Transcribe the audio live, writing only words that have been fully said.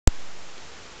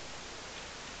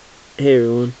Hey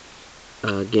everyone,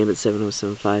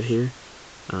 Gambit7075 here.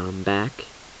 I'm back.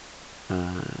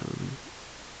 Um,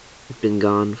 been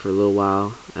gone for a little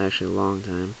while, actually a long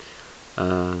time.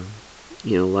 Uh,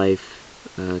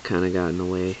 life kind of got in the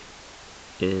way,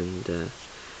 and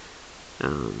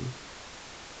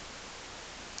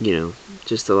you know,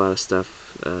 just a lot of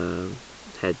stuff.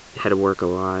 Had to work a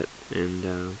lot,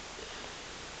 and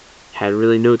had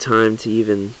really no time to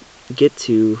even get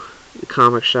to the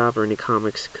comic shop or any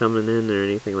comics coming in or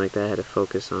anything like that. I had to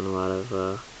focus on a lot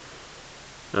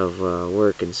of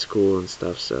work and school and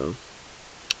stuff, so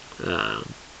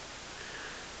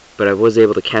but I was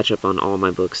able to catch up on all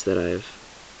my books that I've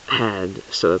had,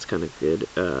 so that's kind of good.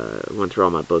 I went through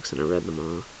all my books and I read them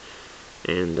all,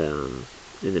 and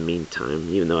in the meantime,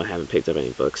 even though I haven't picked up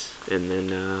any books, and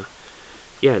then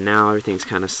yeah, now everything's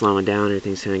kind of slowing down,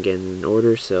 everything's kind of getting in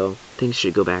order, so things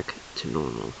should go back to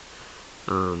normal.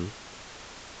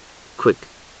 Quick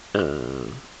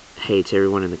hey to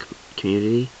everyone in the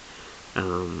community.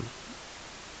 I've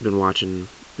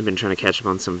been trying to catch up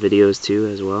on some videos too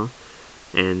as well,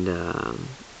 and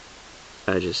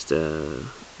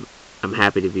I'm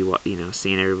happy to be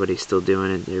seeing everybody still doing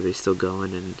it, everybody's still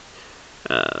going, and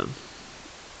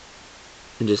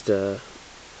just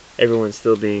everyone's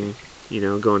still being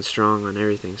going strong on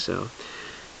everything. So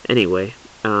anyway,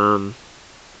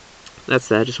 that's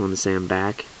that. I just wanted to say I'm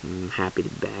back. I'm happy to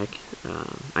be back.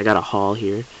 I got a haul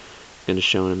here, I'm going to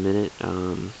show in a minute.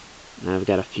 And I've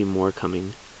got a few more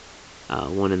coming.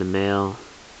 One in the mail,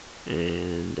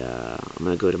 and I'm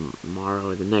going to go tomorrow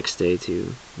or the next day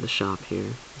to the shop here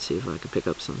and see if I can pick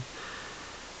up some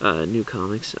new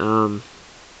comics. But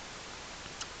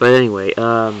anyway,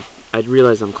 I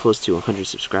realized I'm close to 100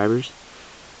 subscribers,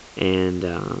 and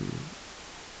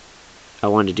I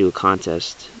wanted to do a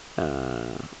contest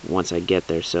once I get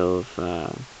there. So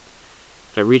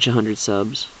if I reach 100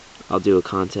 subs, I'll do a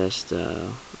contest.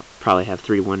 I'll probably have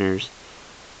 3 winners,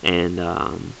 and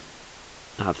I'll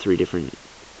have 3 different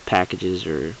packages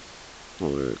or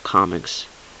comics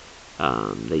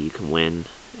that you can win,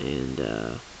 and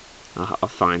I'll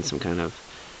find some kind of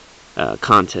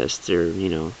contest or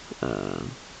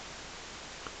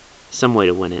some way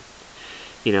to win it.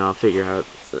 I'll figure out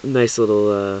a nice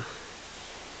little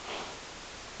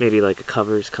maybe like a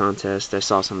covers contest. I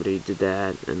saw somebody did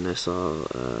that, and I saw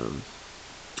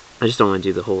I just don't want to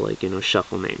do the whole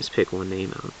shuffle names, pick one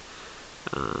name out.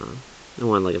 I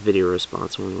want like a video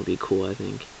response one would be cool, I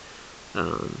think.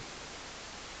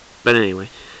 But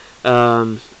anyway,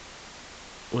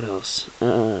 what else?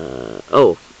 I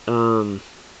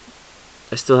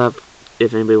still have,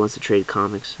 if anybody wants to trade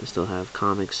comics, I still have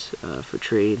comics for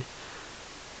trade.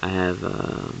 I have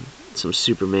some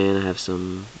Superman. I have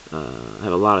I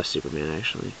have a lot of Superman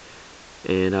actually,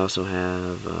 and I also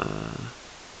have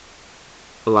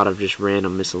a lot of just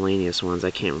random miscellaneous ones.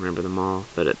 I can't remember them all,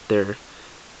 but they're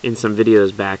in some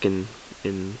videos back in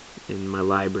my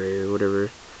library or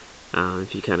whatever.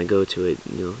 If you kind of go to it,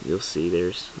 you'll see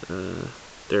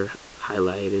they're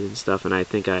highlighted and stuff, and I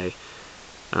think I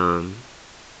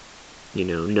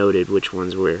noted which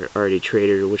ones were already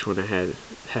traded or which one I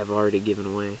have already given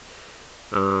away.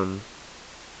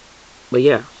 But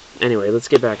yeah, anyway, let's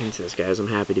get back into this, guys. I'm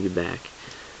happy to be back.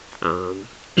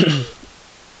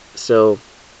 So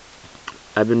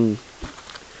I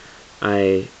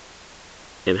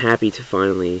am happy to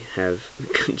finally have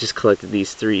just collected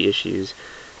these 3 issues.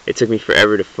 It took me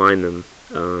forever to find them.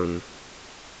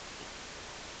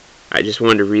 I just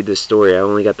wanted to read this story.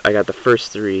 I got the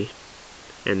first 3,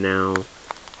 and now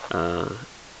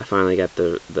I finally got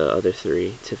the other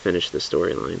 3 to finish the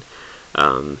storyline.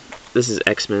 This is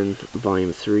X-Men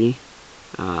Volume 3,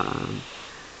 and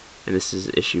this is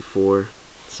issue 4.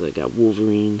 So I got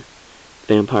Wolverine,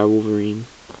 Vampire Wolverine.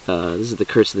 This is the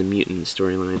Curse of the Mutant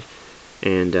storyline,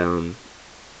 and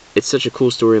it's such a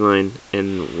cool storyline.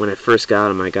 And when I first got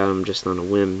them, I got them just on a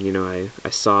whim. I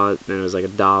saw it and it was like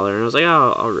 $1, and I was like,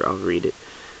 oh, I'll read it.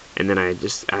 And then I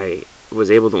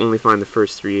was able to only find the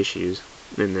first 3 issues,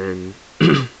 and then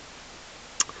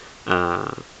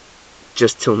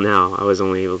just till now I was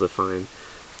only able to find.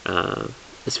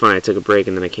 It's funny, I took a break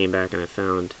and then I came back and I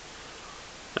found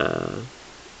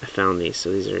these.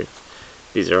 So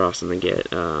these are awesome to get.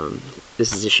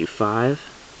 This is issue 5.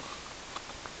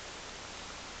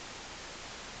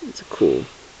 It's a cool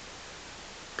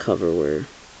cover where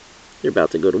they're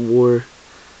about to go to war.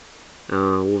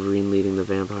 Wolverine leading the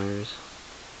vampires.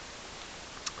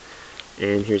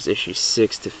 And here's issue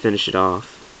 6 to finish it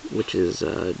off, which is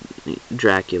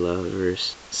Dracula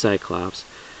versus Cyclops.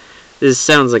 This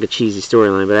sounds like a cheesy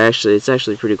storyline, but it's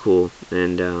actually pretty cool,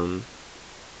 and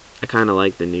I kind of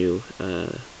like the new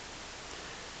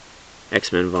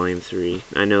X-Men Volume 3.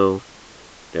 I know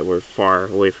that we're far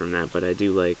away from that, but I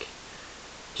do like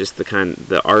just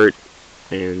the art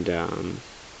and the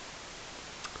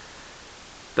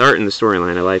art and the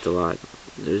storyline I liked a lot.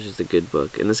 It was just a good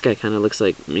book. And this guy kind of looks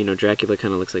like, Dracula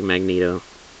kind of looks like Magneto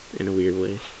in a weird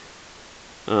way.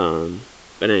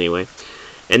 But anyway.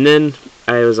 And then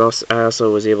I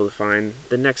also was able to find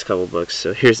the next couple books.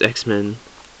 So here's X-Men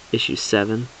issue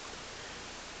 7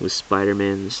 with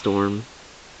Spider-Man, the Storm,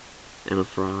 Emma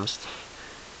Frost.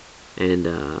 And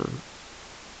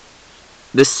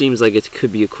this seems like it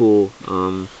could be a cool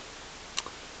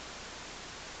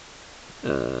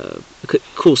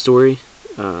cool story.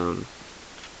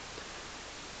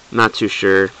 Not too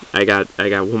sure. I got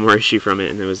one more issue from it,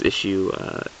 and it was issue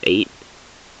 8.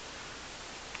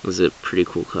 It was a pretty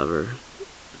cool cover.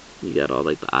 You got all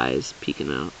like the eyes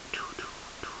peeking out.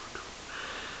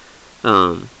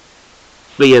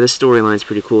 But yeah, the storyline's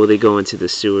pretty cool. They go into the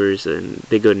sewers and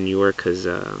they go to New York because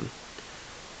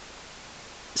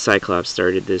Cyclops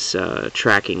started this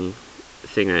tracking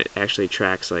thing that actually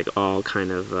tracks like all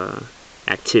kind of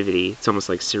activity. It's almost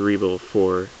like cerebral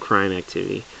for crime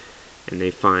activity. And they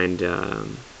find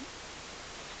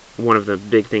one of the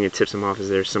big thing that tips them off is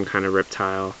there's some kind of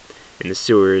reptile in the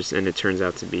sewers, and it turns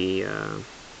out to be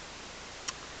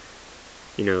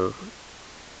the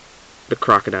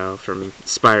crocodile from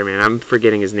Spider-Man. I'm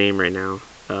forgetting his name right now.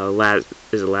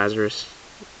 Is it Lazarus?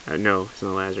 No, it's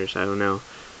not Lazarus. I don't know.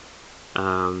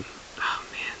 Oh man,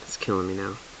 it's killing me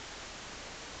now.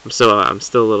 I'm still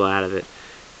a little out of it.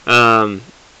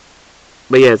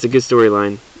 But yeah, it's a good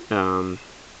storyline.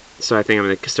 So I think I'm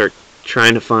gonna start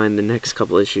trying to find the next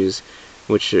couple issues,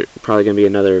 which are probably gonna be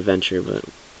another adventure. But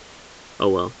oh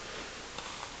well.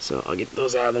 So I'll get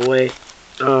those out of the way.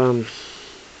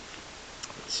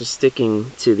 So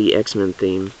sticking to the X-Men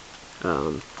theme,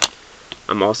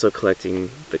 I'm also collecting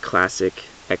the classic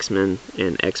X-Men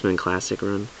and X-Men Classic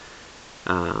run.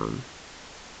 And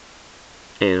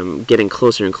I'm getting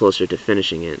closer and closer to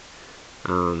finishing it.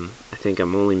 I think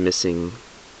I'm only missing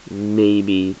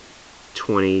maybe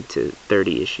 20 to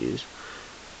 30 issues.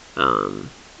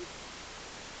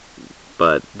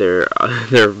 But they're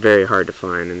very hard to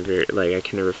find, and I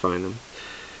can never find them.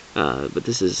 But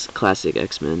this is Classic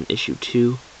X-Men issue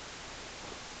 2.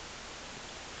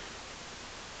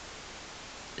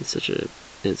 It's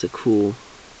a cool.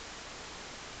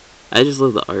 I just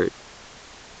love the art.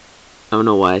 I don't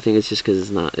know why. I think it's just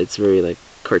because it's very like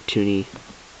cartoony,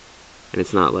 and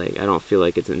it's not like, I don't feel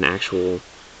like it's an actual.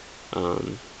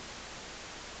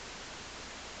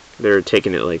 They're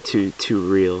taking it like too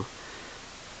real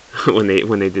when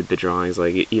they did the drawings.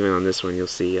 Like even on this one, you'll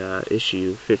see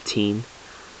issue 15.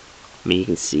 I mean, you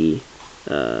can see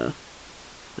like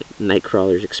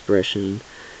Nightcrawler's expression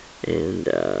and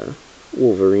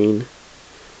Wolverine.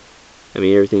 I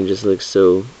mean, everything just looks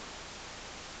so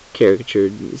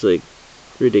caricatured. It's like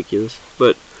ridiculous,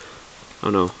 but I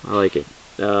don't know, I like it.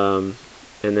 And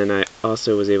then I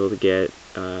also was able to get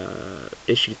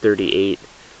issue 38,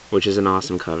 which is an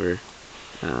awesome cover.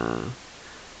 The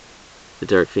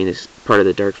Dark Phoenix, part of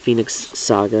the Dark Phoenix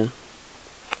saga,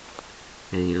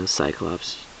 and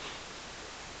Cyclops.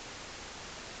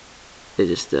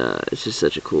 It's just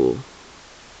such a cool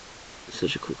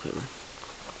cover.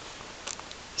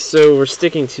 So we're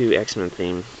sticking to X-Men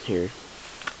theme here.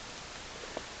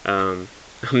 I'm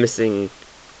missing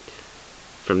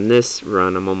from this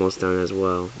run. I'm almost done as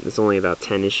well. It's only about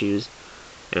 10 issues,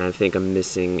 and I think I'm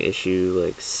missing issue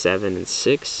like 7 and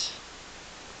 6.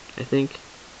 I think,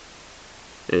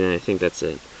 and I think that's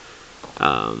it.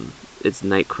 It's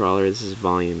Nightcrawler. This is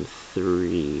volume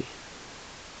 3.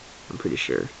 I'm pretty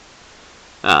sure.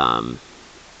 But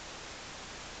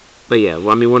yeah, well,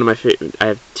 I mean, one of my I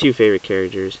have two favorite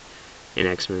characters in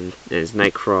X-Men, and it's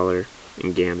Nightcrawler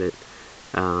and Gambit.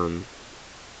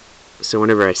 So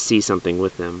whenever I see something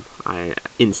with them, I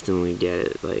instantly get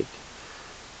it. Like,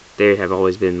 they have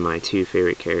always been my two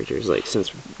favorite characters, like, since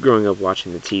growing up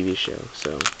watching the TV show.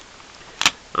 So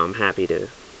I'm happy to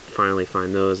finally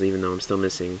find those, even though I'm still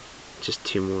missing just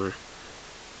 2 more.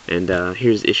 And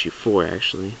here's issue 4,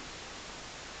 actually,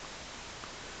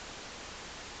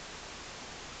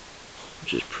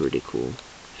 which is pretty cool.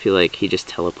 I feel like he just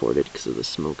teleported because of the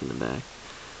smoke in the back.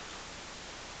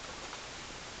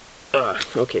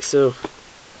 Okay, so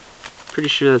pretty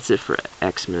sure that's it for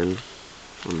X-Men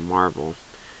on Marvel.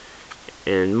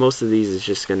 And most of these is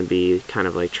just going to be kind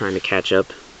of like trying to catch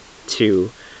up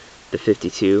to the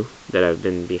 52 that I've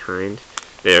been behind.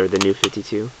 Or the new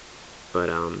 52. But,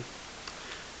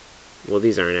 well,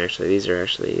 these are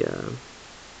actually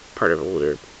part of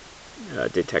older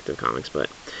Detective Comics, but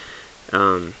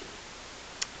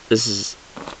this is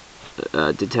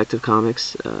Detective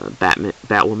Comics,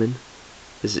 Batwoman.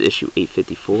 This is issue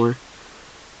 854,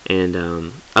 and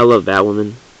I love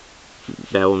Batwoman.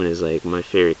 Batwoman is like my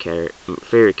favorite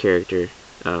character,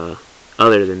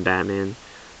 other than Batman,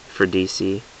 for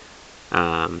DC.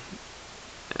 I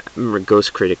remember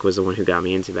Ghost Critic was the one who got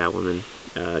me into Batwoman,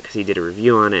 because he did a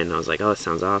review on it, and I was like, oh, that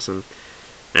sounds awesome.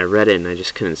 And I read it, and I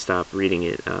just couldn't stop reading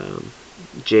it.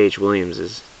 J.H. Williams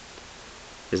is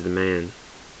the man.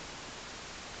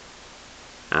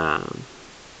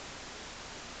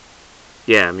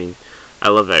 Yeah, I mean, I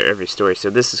love every story. So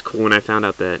this is cool. When I found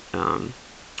out that, I'm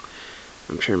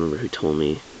trying to remember who told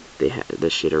me they had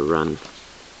this shit a run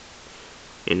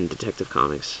in Detective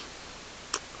Comics.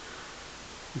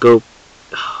 Oh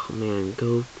man, I'm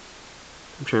trying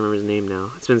to remember his name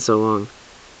now. It's been so long.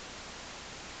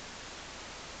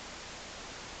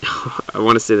 I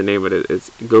want to say the name, but it's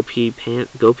Gopi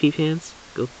Pants.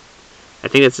 I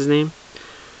think that's his name.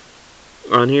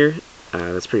 On here,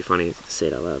 that's pretty funny to say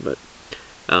it out loud, but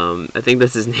I think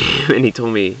that's his name, and he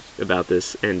told me about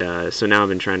this, and so now I've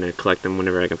been trying to collect them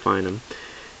whenever I can find them,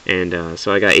 and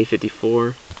so I got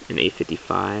 854 and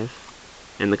 855,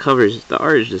 and the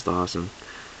art is just awesome.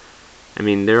 I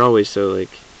mean, they're always so like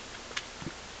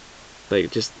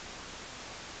just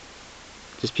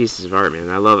pieces of art, man.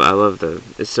 I love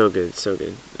it's so good, so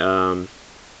good.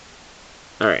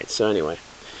 Alright, so anyway,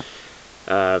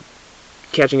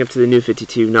 catching up to the New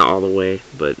 52, not all the way,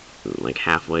 but like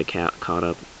halfway caught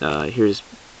up. Here's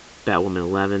Batwoman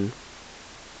 11.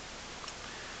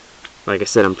 Like I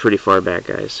said, I'm pretty far back,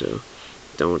 guys, so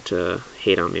don't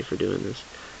hate on me for doing this.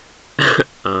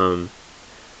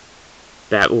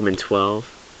 Batwoman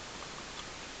 12.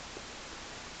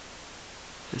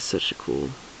 That's such a cool...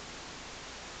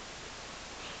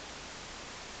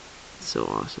 It's so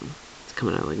awesome. It's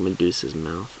coming out like Medusa's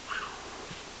mouth.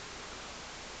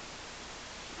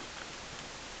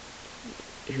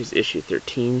 Here's issue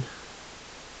 13.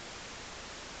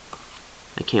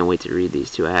 I can't wait to read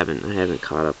these two. I haven't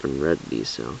caught up and read these,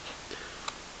 so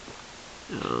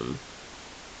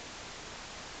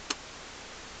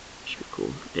should be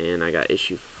cool. And I got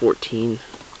issue 14.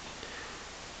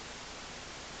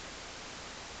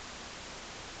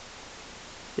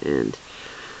 And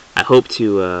I hope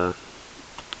to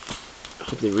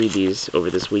read these over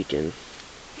this weekend,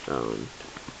 and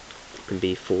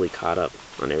be fully caught up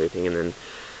on everything, and then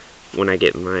when I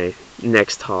get my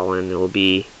next haul in, it will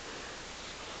be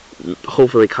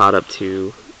hopefully caught up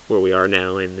to where we are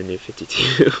now in the New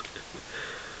 52.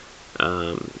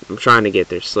 I'm trying to get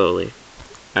there slowly.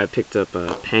 I picked up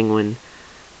Penguin,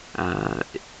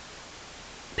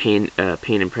 Pain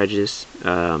and Prejudice,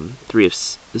 3 of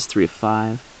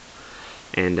 5,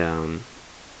 and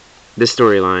this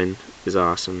storyline is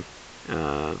awesome.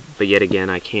 But yet again,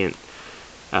 I can't.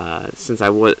 Since I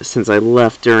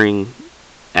left during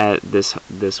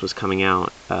this was coming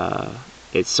out,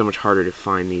 it's so much harder to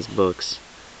find these books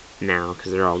now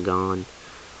because they're all gone.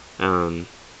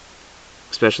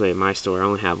 Especially at my store, I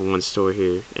only have one store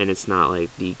here, and it's not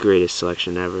like the greatest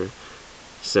selection ever.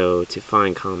 So to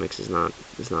find comics is not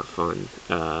fun.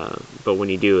 But when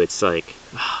you do, it's like,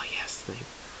 oh yes,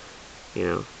 you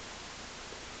know.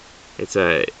 It's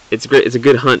great. It's a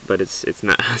good hunt, but it's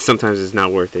not. Sometimes it's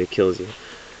not worth it. It kills you.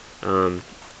 And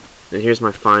here's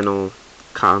my final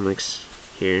comics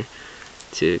here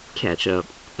to catch up.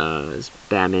 Is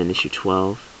Batman issue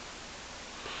 12.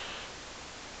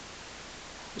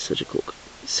 Such a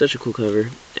cool cover.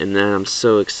 And then I'm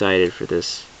so excited for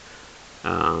this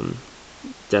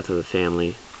Death of the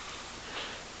Family.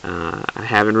 I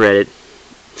haven't read it.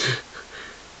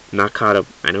 Not caught up.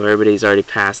 I know everybody's already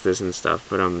passed this and stuff,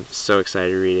 but I'm so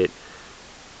excited to read it.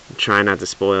 I'm trying not to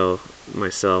spoil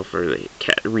myself or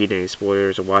read any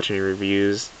spoilers or watch any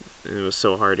reviews. And it was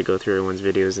so hard to go through everyone's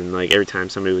videos, and like every time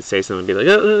somebody would say something, I'd be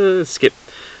like, skip.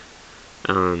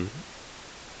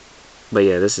 But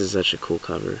yeah, this is such a cool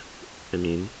cover. I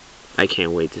mean, I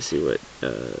can't wait to see what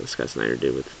Scott Snyder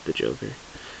did with the Joker.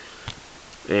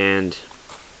 And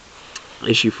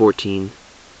issue 14.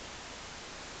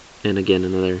 And again,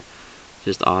 another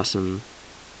just awesome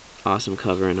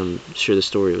cover, and I'm sure the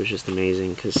story was just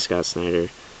amazing because Scott Snyder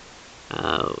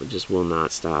just will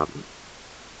not stop.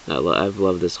 I've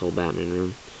loved this whole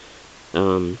Batman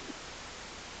room.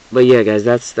 But yeah, guys,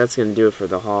 that's gonna do it for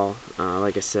the haul.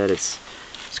 Like I said, it's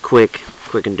quick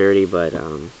and dirty, but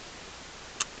I'm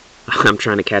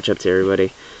trying to catch up to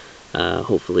everybody.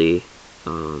 Hopefully,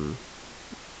 on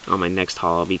my next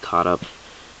haul, I'll be caught up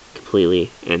completely,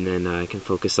 and then I can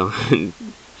focus on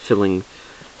filling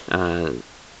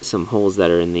some holes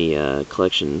that are in the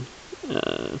collection.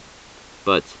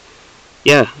 But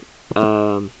yeah,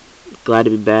 glad to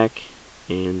be back,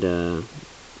 and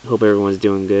hope everyone's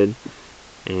doing good,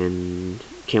 and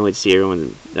can't wait to see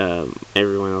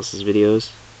everyone else's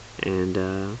videos.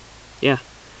 And yeah,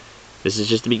 this is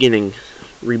just the beginning.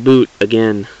 Reboot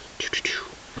again.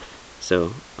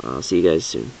 So I'll see you guys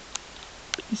soon.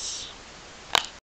 Peace.